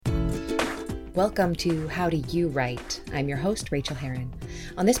Welcome to How Do You Write? I'm your host, Rachel Herron.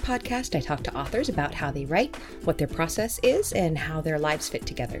 On this podcast, I talk to authors about how they write, what their process is, and how their lives fit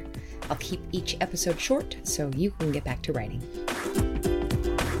together. I'll keep each episode short so you can get back to writing.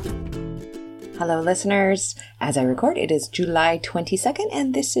 Hello, listeners. As I record, it is July 22nd,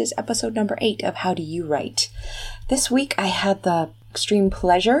 and this is episode number 8 of How Do You Write? This week, I had the extreme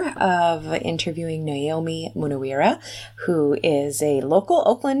pleasure of interviewing Naomi Munaweera, who is a local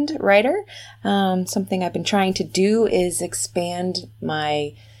Oakland writer. Something I've been trying to do is expand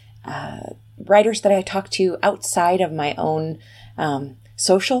my writers that I talk to outside of my own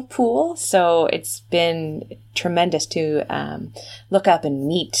social pool. So it's been tremendous to look up and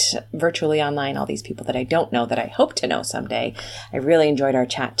meet virtually online all these people that I don't know that I hope to know someday. I really enjoyed our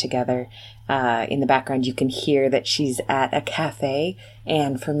chat together. In the background, you can hear that she's at a cafe.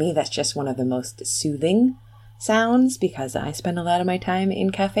 And for me, that's just one of the most soothing sounds because I spend a lot of my time in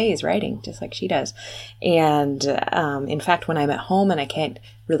cafes writing, just like she does. And in fact, when I'm at home and I can't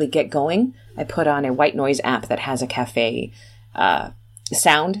really get going, I put on a white noise app that has a cafe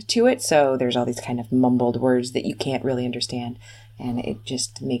sound to it. So there's all these kind of mumbled words that you can't really understand. And it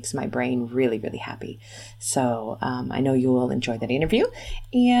just makes my brain really, really happy. So I know you will enjoy that interview.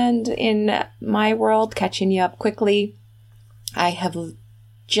 And in my world, catching you up quickly, I have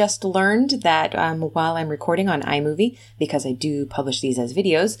just learned that while I'm recording on iMovie, because I do publish these as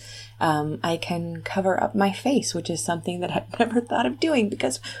videos, I can cover up my face, which is something that I've never thought of doing.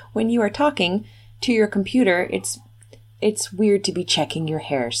 Because when you are talking to your computer, it's weird to be checking your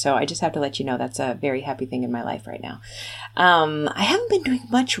hair. So I just have to let you know that's a very happy thing in my life right now. I haven't been doing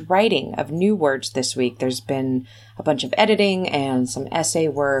much writing of new words this week. There's been a bunch of editing and some essay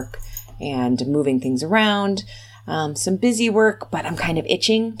work and moving things around, some busy work, but I'm kind of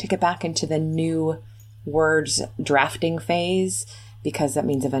itching to get back into the new words drafting phase, because that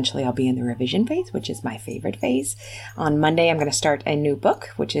means eventually I'll be in the revision phase, which is my favorite phase. On Monday, I'm going to start a new book,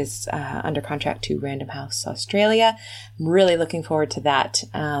 which is under contract to Random House Australia. I'm really looking forward to that.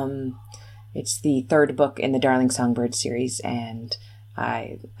 It's the third book in the Darling Songbird series, and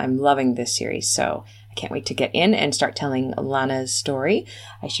I'm loving this series, so I can't wait to get in and start telling Lana's story.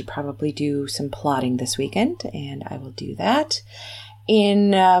 I should probably do some plotting this weekend, and I will do that.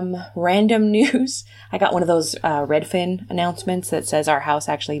 In random news, I got one of those Redfin announcements that says our house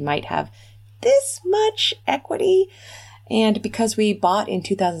actually might have this much equity. And because we bought in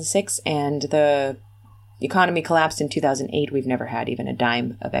 2006 and the economy collapsed in 2008, we've never had even a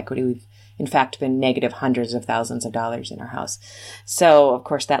dime of equity. We've, in fact, been negative hundreds of thousands of dollars in our house. So, of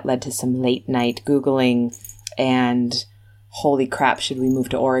course, that led to some late night Googling and holy crap, should we move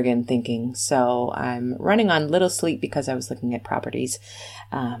to Oregon thinking. So I'm running on little sleep because I was looking at properties.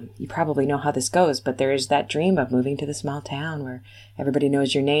 You probably know how this goes, but there is that dream of moving to the small town where everybody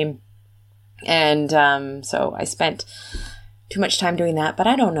knows your name. And so I spent too much time doing that, but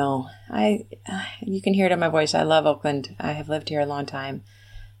I don't know. You can hear it in my voice. I love Oakland. I have lived here a long time.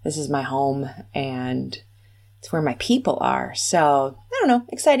 This is my home, and it's where my people are. So I don't know.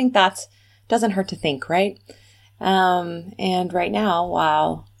 Exciting thoughts. Doesn't hurt to think, right? And right now,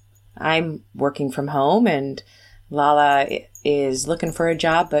 while I'm working from home and Lala is looking for a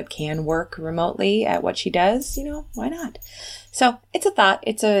job but can work remotely at what she does, why not? So it's a thought.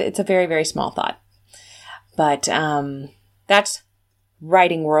 It's a very, very small thought. But that's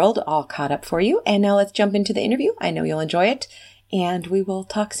writing world all caught up for you. And now let's jump into the interview. I know you'll enjoy it, and we will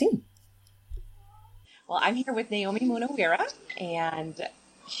talk soon. Well, I'm here with Naomi Munaweera, and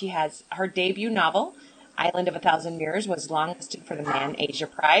she has her debut novel, Island of a Thousand Mirrors, was longlisted for the Man Asia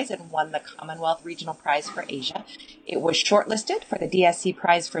Prize and won the Commonwealth Regional Prize for Asia. It was shortlisted for the DSC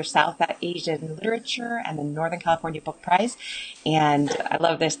Prize for South Asian Literature and the Northern California Book Prize. And I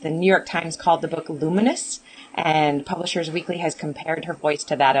love this. The New York Times called the book luminous, and Publishers Weekly has compared her voice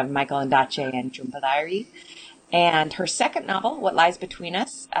to that of Michael Ondaatje and Jhumpa Lahiri. And her second novel, What Lies Between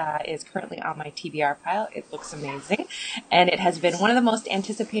Us, is currently on my TBR pile. It looks amazing. And it has been one of the most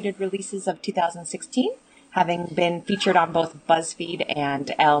anticipated releases of 2016, having been featured on both BuzzFeed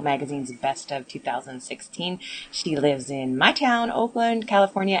and Elle Magazine's Best of 2016. She lives in my town, Oakland,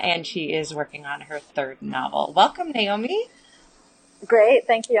 California, and she is working on her third novel. Welcome, Naomi. Great.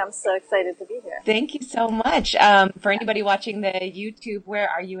 Thank you. I'm so excited to be here. Thank you so much. For anybody watching the YouTube, where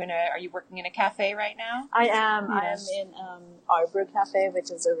are you are you working in a cafe right now? I am. Yes. I am in Arbor Cafe, which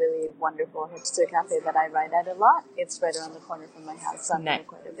is a really wonderful hipster cafe that I write at a lot. It's right around the corner from my house, so I'm there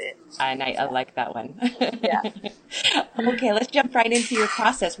quite a bit. I like that one. Yeah. Okay, let's jump right into your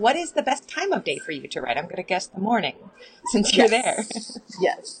process. What is the best time of day for you to write? I'm going to guess the morning, since you're there.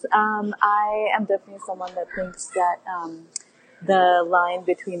 Yes. I am definitely someone that thinks that the line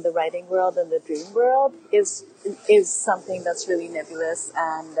between the writing world and the dream world is something that's really nebulous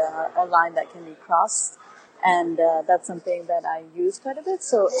and a line that can be crossed. And that's something that I use quite a bit.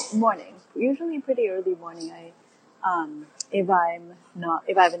 So morning, usually pretty early morning, if I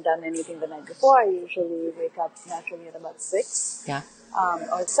haven't done anything the night before, I usually wake up naturally at about 6. Yeah.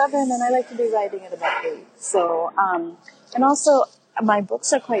 Or 7, and I like to be writing at about 8. So, and also my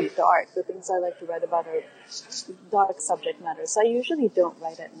books are quite dark. The things I like to write about are dark subject matter. So I usually don't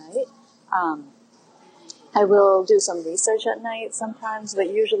write at night. I will do some research at night sometimes,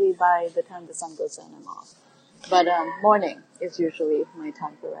 but usually by the time the sun goes down, I'm off. But morning is usually my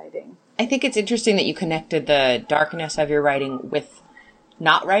time for writing. I think it's interesting that you connected the darkness of your writing with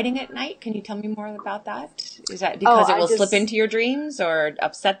not writing at night. Can you tell me more about that? Is that because it will slip into your dreams or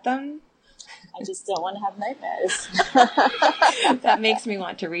upset them? I just don't want to have nightmares. That makes me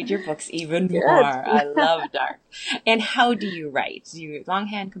want to read your books even more. I love dark. And how do you write? Do you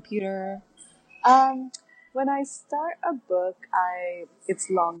longhand, computer? When I start a book, it's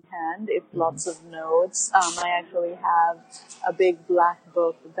longhand. It's lots of notes. I actually have a big black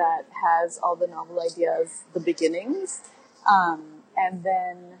book that has all the novel ideas, the beginnings. And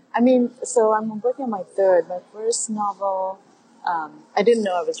then, so I'm working on my first novel. I didn't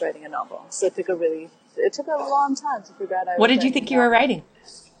know I was writing a novel, so it took a long time to figure out. What did you think you were writing?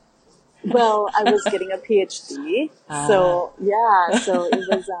 Well, I was getting a PhD, so it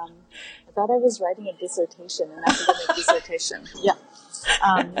was. I thought I was writing a dissertation, an academic dissertation. Yeah.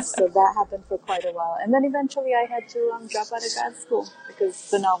 So that happened for quite a while, and then eventually I had to drop out of grad school because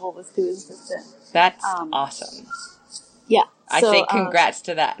the novel was too insistent. That's awesome. Yeah. I say congrats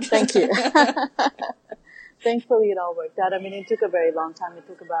to that. Thank you. Thankfully, it all worked out. I mean, it took a very long time. It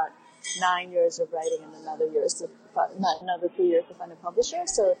took about 9 years of writing and another 2 years to find a publisher.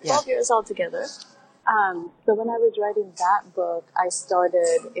 So 12 years altogether. So when I was writing that book, I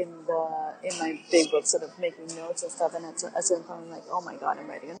started in my big book, sort of making notes and stuff. And at a certain point, I'm like, oh my God, I'm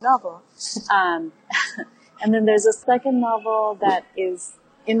writing a novel. And then there's a second novel that is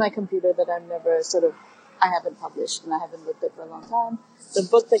in my computer that I haven't published and I haven't looked at for a long time. The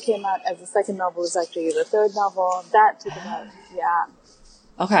book that came out as the second novel is actually the third novel. That took about,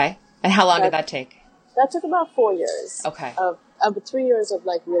 Okay. And how long did that take? That took about 4 years. Okay. Of 3 years of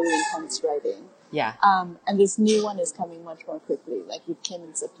like really intense writing. Yeah. And this new one is coming much more quickly. Like it came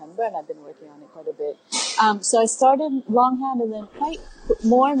in September and I've been working on it quite a bit. So I started longhand and then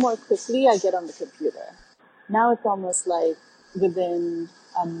more and more quickly I get on the computer. Now it's almost like within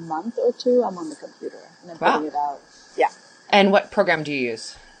a month or two, I'm on the computer and I'm putting it out. Yeah. And what program do you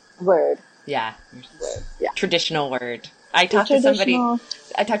use? Word. Yeah. Word. Yeah. Traditional Word. I talked to somebody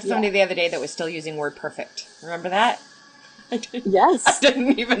the other day that was still using WordPerfect. Remember that? Yes. I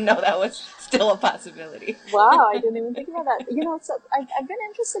didn't even know that was still a possibility. Wow, I didn't even think about that. So I've been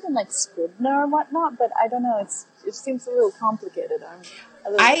interested in like Scrivener and whatnot, but I don't know. It seems a little complicated. I'm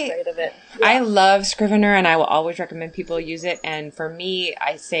a little afraid of it. Yeah. I love Scrivener, and I will always recommend people use it. And for me,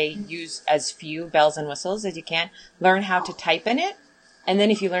 I say use as few bells and whistles as you can. Learn how to type in it. And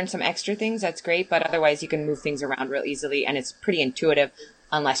then if you learn some extra things, that's great. But otherwise, you can move things around real easily. And it's pretty intuitive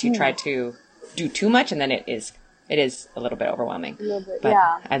unless you try to do too much. And then it is a little bit overwhelming. A little bit, but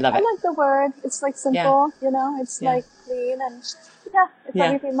I love it. I like the Word. It's like simple, it's like clean and it's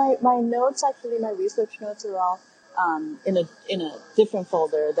everything. My notes, actually, my research notes are all in a different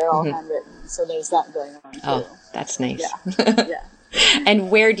folder. They're all handwritten. So there's that going on too. Oh, that's nice. Yeah. And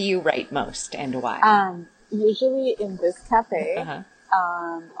where do you write most and why? Usually in this cafe.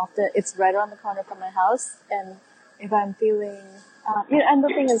 It's right around the corner from my house, and if I'm feeling, and the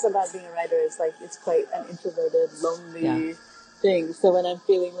thing is about being a writer is like it's quite an introverted, lonely thing. So when I'm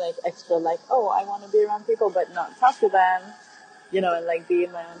feeling like extra, like I want to be around people but not talk to them, and like be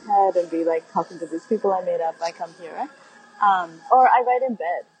in my own head and be like talking to these people I made up, I come here, or I write in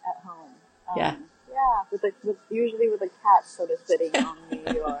bed at home. Usually with a cat sort of sitting on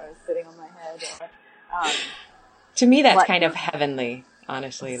me or sitting on my head. Or, to me, that's kind of heavenly,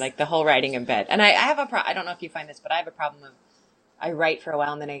 honestly, like the whole writing in bed. And I have I don't know if you find this, but I have a problem of I write for a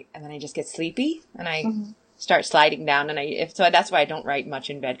while and then I just get sleepy and I start sliding down. And so that's why I don't write much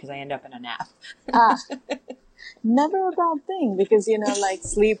in bed because I end up in a nap. Never a bad thing because, like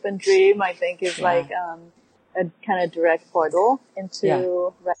sleep and dream, I think is like a kind of direct portal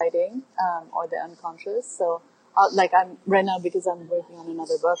into writing or the unconscious. So I'm right now because I'm working on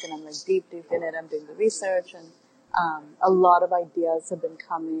another book and I'm like deep in it. I'm doing the research and a lot of ideas have been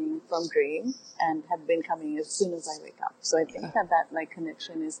coming from dream and have been coming as soon as I wake up. So I think that like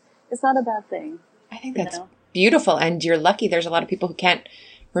connection it's not a bad thing. I think that's beautiful. And you're lucky. There's a lot of people who can't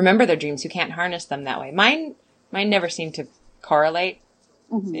remember their dreams, who can't harness them that way. Mine never seemed to correlate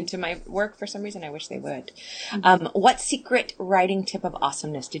into my work for some reason. I wish they would. What secret writing tip of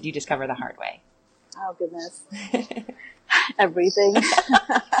awesomeness did you discover the hard way? Oh, goodness. Everything.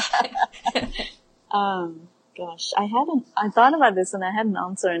 Gosh, I thought about this and I had an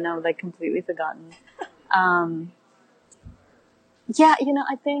answer and now like completely forgotten. Yeah,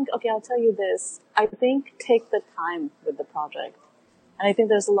 I think, okay, I'll tell you this. I think take the time with the project. And I think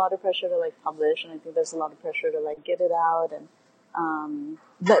there's a lot of pressure to like publish, and I think there's a lot of pressure to like get it out. And,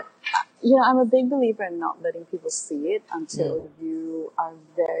 but, I'm a big believer in not letting people see it until you are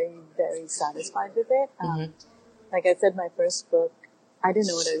very, very satisfied with it. Like I said, my first book, I didn't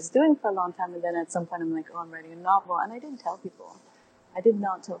know what I was doing for a long time. And then at some point I'm like, oh, I'm writing a novel. And I didn't tell people. I did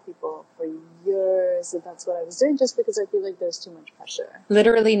not tell people for years that that's what I was doing, just because I feel like there's too much pressure.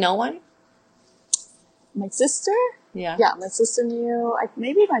 Literally no one? My sister? Yeah. Yeah, my sister knew.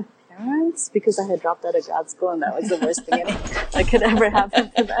 Maybe my parents, because I had dropped out of grad school and that was the worst thing that could ever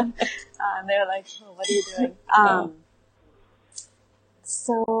happen to them. And they were like, oh, what are you doing?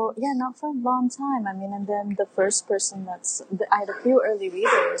 So, yeah, not for a long time. I mean, and then the first person I had a few early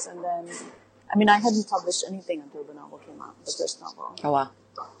readers, and then, I hadn't published anything until the novel came out, the first novel. Oh, wow.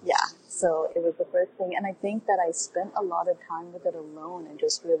 Yeah, so it was the first thing. And I think that I spent a lot of time with it alone and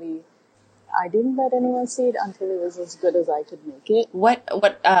just really, I didn't let anyone see it until it was as good as I could make it.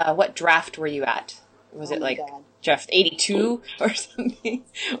 What draft were you at? Was it like draft 82 or something?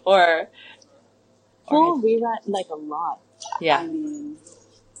 Or rewrite, like a lot. Yeah.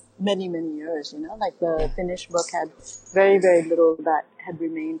 Many, many years, like the finished book had very, very little that had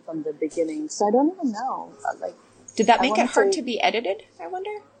remained from the beginning. So I don't even know. Did that make it hard to be edited, I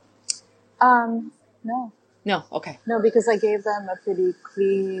wonder? No. No, okay. No, because I gave them a pretty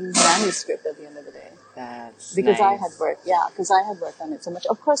clean manuscript at the end of the day. That's because nice. I had worked on it so much.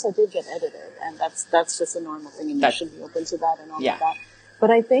 Of course I did get edited, and that's just a normal thing, and you should be open to that and all of that. But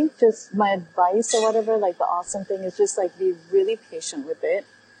I think just my advice or whatever, like the awesome thing is just like be really patient with it.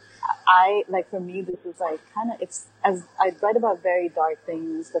 For me, this is like I read about very dark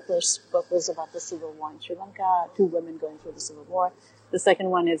things. The first book was about the civil war in Sri Lanka, 2 women going through the civil war. The second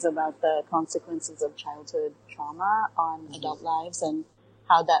one is about the consequences of childhood trauma on adult lives and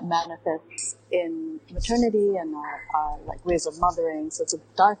how that manifests in maternity and our like ways of mothering. So it's a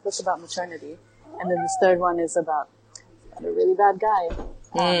dark book about maternity. And then this third one is about a really bad guy.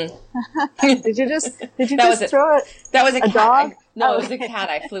 Did you just throw it? That was a cat. Dog? No, it was a cat.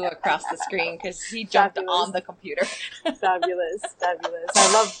 I flew across the screen because he jumped on the computer. Fabulous.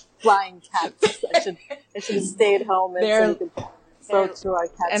 I love flying cats. I should have stayed home and so we could float through our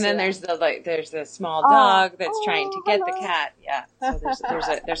cats. And then there's the small dog that's trying to get the cat. Yeah. So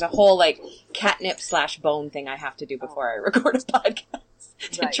there's a whole like catnip / bone thing I have to do before I record a podcast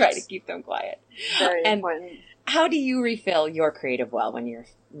to try to keep them quiet. Very important. How do you refill your creative well when you're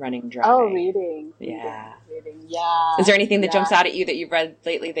running dry? Oh, reading. Yeah. Reading. Yeah. Is there anything that jumps out at you that you've read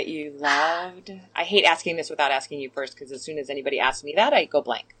lately that you loved? I hate asking this without asking you first, because as soon as anybody asks me that, I go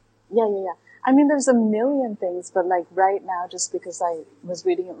blank. Yeah. There's a million things, but like right now, just because I was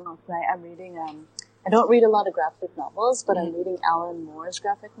reading it last night, I'm reading, I don't read a lot of graphic novels, but I'm reading Alan Moore's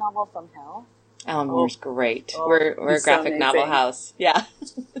graphic novel, From Hell. Alan Moore's great. We're a graphic novel house. Yeah.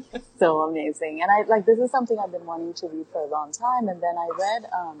 So amazing. And this is something I've been wanting to read for a long time. And then I read,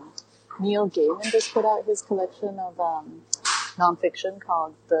 Neil Gaiman just put out his collection of, nonfiction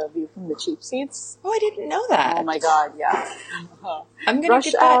called The View from the Cheap Seats. Oh, I didn't know that. Oh my God. Yeah. I'm going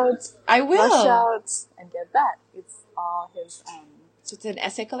to get that. I will. Rush out and get that. It's all his, so it's an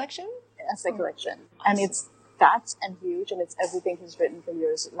essay collection? Essay collection. Awesome. And it's fat and huge, and it's everything he's written for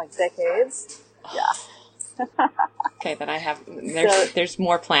years, like decades. Yeah. Okay, then there's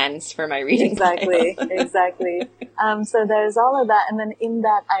more plans for my reading. Exactly. So there's all of that, and then in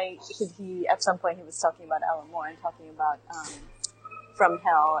that, he at some point he was talking about Alan Moore and talking about From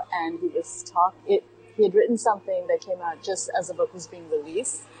Hell, and he had written something that came out just as the book was being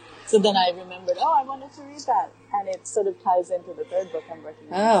released. So then I remembered, I wanted to read that, and it sort of ties into the third book I'm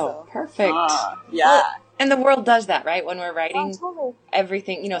working on. Oh, perfect. Yeah. Well, and the world does that, right? When we're writing, totally.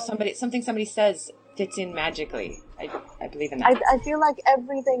 Everything, something somebody says fits in magically. I believe in that. I feel like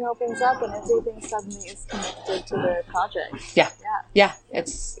everything opens up and everything suddenly is connected to the project. Yeah.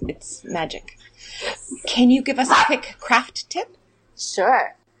 It's magic. Yes. Can you give us a quick craft tip?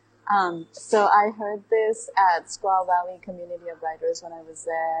 Sure. So I heard this at Squaw Valley Community of Writers when I was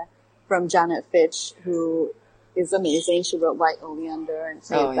there from Janet Fitch, who is amazing. She wrote White Oleander and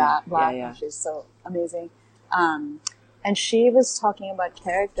Save That Black, and she's so amazing. And she was talking about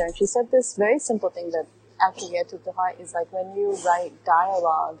character, and she said this very simple thing that actually I took to heart is like when you write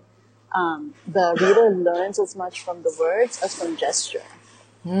dialogue, the reader learns as much from the words as from gesture.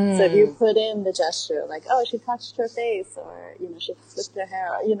 So if you put in the gesture, like, oh, she touched her face, or, she flipped her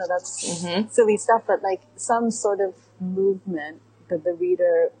hair, that's silly stuff, but like some sort of movement that the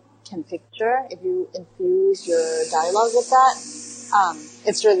reader can picture, if you infuse your dialogue with that,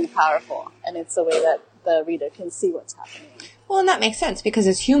 it's really powerful. And it's a way that the reader can see what's happening. Well, and that makes sense, because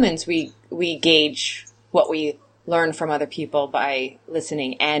as humans, we gauge what we learn from other people by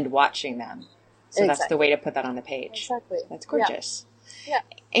listening and watching them. So that's the way to put that on the page. Exactly. That's gorgeous. Yeah.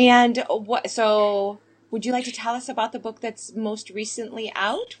 And so would you like to tell us about the book that's most recently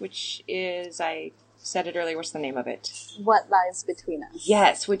out, which is, I said it earlier, what's the name of it? What Lies Between Us.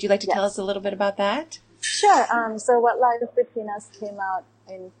 Yes. Would you like to tell us a little bit about that? Sure. So What Lies Between Us came out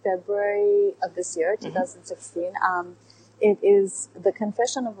in February of this year, 2016. It is the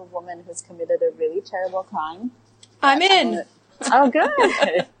confession of a woman who's committed a really terrible crime. I'm in. Oh,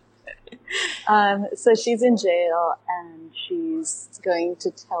 good. So she's in jail, and she's going to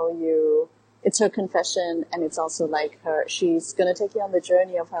tell you, it's her confession, and it's also like she's going to take you on the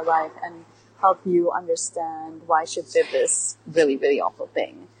journey of her life and help you understand why she did this really, really awful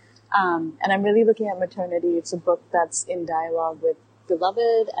thing. And I'm really looking at maternity. It's a book that's in dialogue with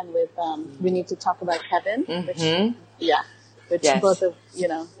Beloved and with We Need to Talk About Kevin, which both of,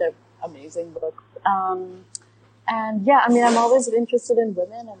 they're amazing books. And I'm always interested in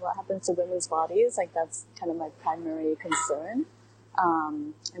women and what happens to women's bodies. Like, that's kind of my primary concern.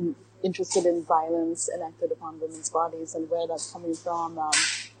 I'm interested in violence enacted upon women's bodies and where that's coming from,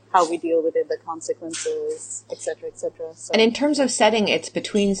 how we deal with it, the consequences, et cetera, et cetera. So, and in terms of setting, it's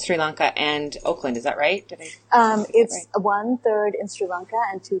between Sri Lanka and Oakland. Is that right? It's 1/3 in Sri Lanka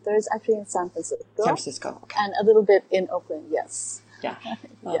and 2/3 actually in San Francisco. San Francisco, okay. And a little bit in Oakland, yes. Yeah.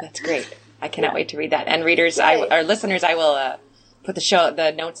 Oh, that's great. I cannot wait to read that. And readers, our listeners, I will put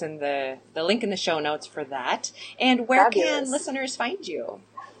the notes in the link in the show notes for that. And where can listeners find you?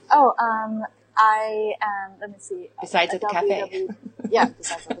 Oh, I am, let me see. Besides at the cafe.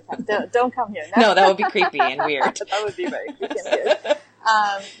 Besides at the cafe. Don't come here. No, that would be creepy and weird. That would be very creepy and weird.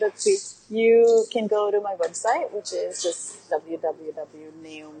 Let's see. You can go to my website, which is just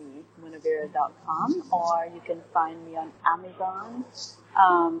www.naomimunavira.com, or you can find me on Amazon,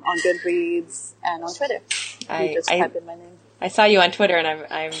 on Goodreads, and on Twitter. You just type in my name. I saw you on Twitter, and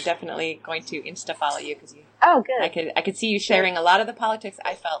I'm definitely going to Insta follow you, because you. Oh, good. I could see you sharing a lot of the politics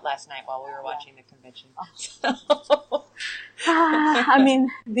I felt last night while we were watching the convention.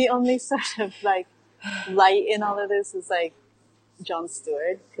 The only sort of like light in all of this is like Jon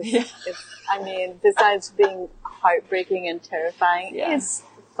Stewart. Besides being heartbreaking and terrifying, it's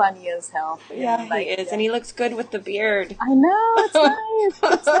funny as hell. Yeah, he is, and he looks good with the beard. I know, it's nice.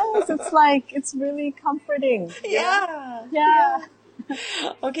 It's nice. It's like, it's really comforting. Yeah.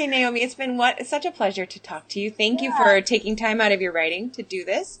 Okay, Naomi, it's been such a pleasure to talk to you. Thank you for taking time out of your writing to do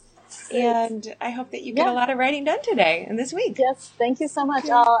this. And I hope that you get a lot of writing done today and this week. Yes, thank you so much.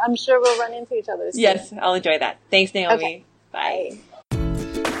 I'm sure we'll run into each other soon. Yes, I'll enjoy that. Thanks, Naomi. Okay. Bye.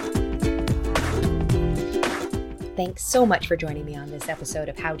 Thanks so much for joining me on this episode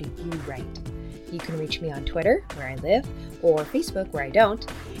of How Do You Write? You can reach me on Twitter, where I live, or Facebook, where I don't,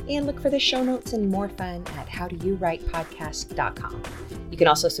 and look for the show notes and more fun at howdoyourwritepodcast.com. You can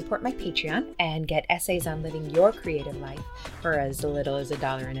also support my Patreon and get essays on living your creative life for as little as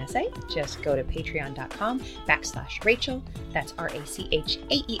 $1 an essay. Just go to patreon.com/Rachel. That's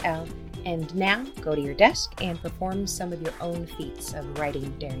RACHAEL. And now go to your desk and perform some of your own feats of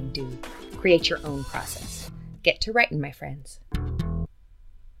writing, daring, do. Create your own process. Get to writing, my friends.